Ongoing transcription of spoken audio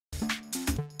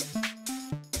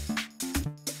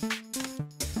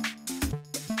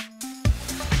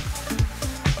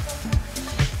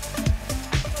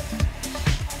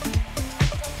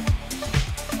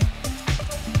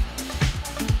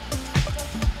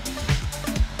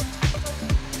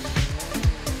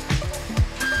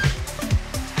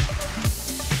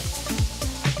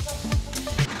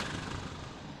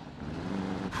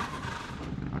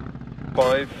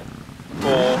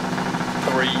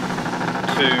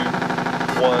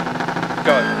1,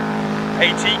 go.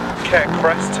 80, care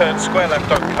crest, turn square left,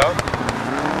 don't cut.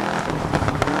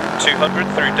 200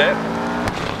 through dip.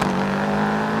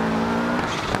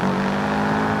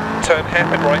 Turn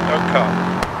hairpin right, don't cut.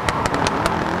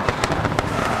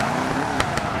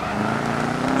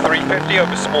 350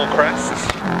 over small crests.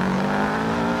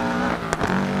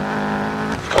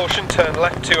 Caution, turn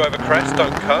left 2 over crest,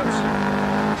 don't cut.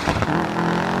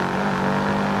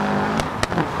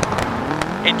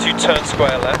 Into turn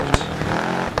square left.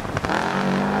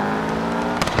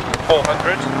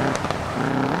 400.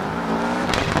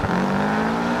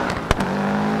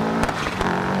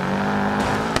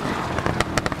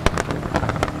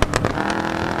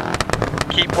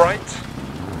 Keep right.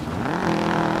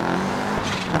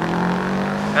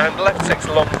 And left 6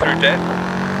 long through dip.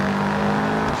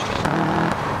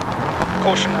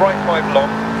 Caution, right 5 long.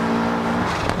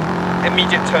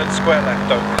 Immediate turn square left,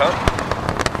 don't cut.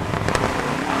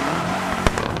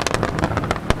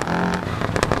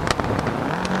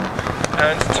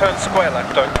 And turn square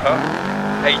left, don't cut.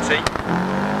 80.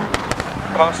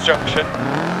 Pass junction.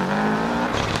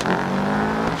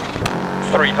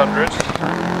 300.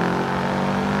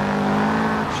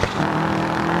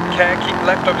 Care, keep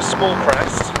left over small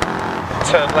crest.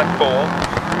 Turn left 4.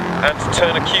 And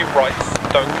turn acute right,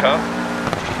 don't cut.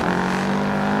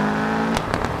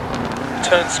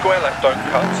 Turn square left, don't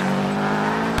cut.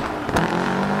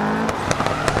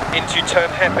 Into turn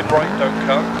hairpin right, don't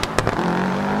cut.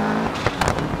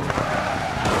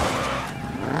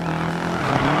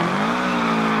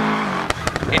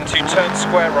 Into turn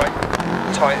square right,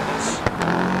 tightens.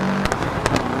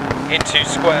 Into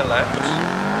square left.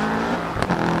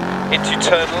 Into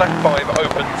turn left 5,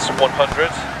 opens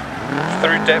 100.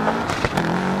 Through dip.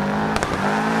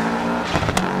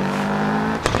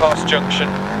 Past junction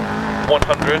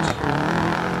 100.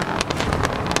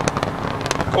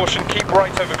 Caution, keep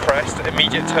right over crest,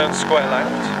 immediate turn square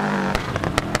left.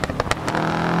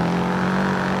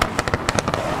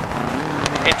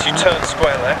 Into turn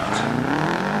square left.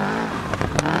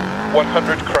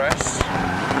 100 crest.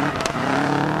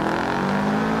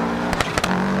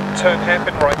 Turn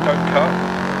hairpin right, don't cut.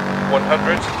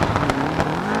 100.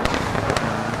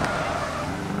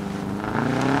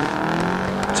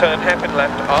 Turn hairpin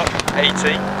left up,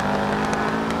 80.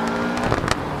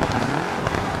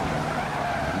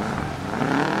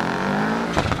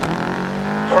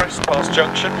 Crest past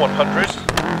junction, 100.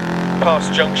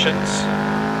 Past junctions.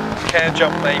 Care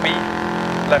jump maybe.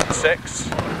 Left 6.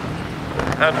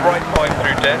 And right 5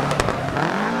 through dip.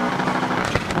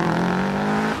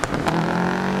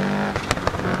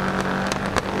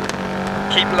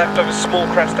 Keep left over small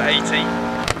crest at 80.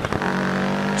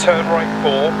 Turn right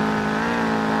 4.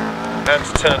 And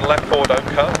turn left 4, don't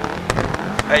cut.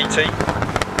 80.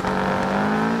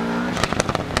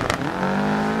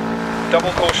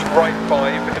 Double caution right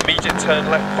 5, immediate turn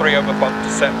left 3 over bump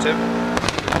deceptive.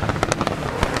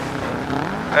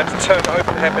 And turn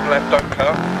open hairpin left, don't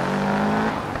cut.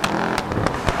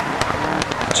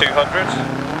 200.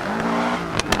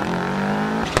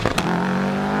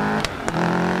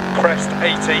 Crest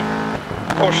 80.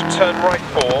 Caution turn right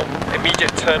 4,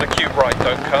 immediate turn acute right,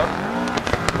 don't cut.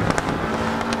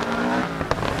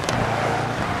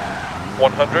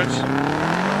 100.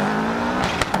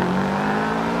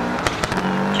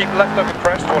 Keep left over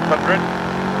crest 100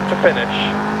 to finish.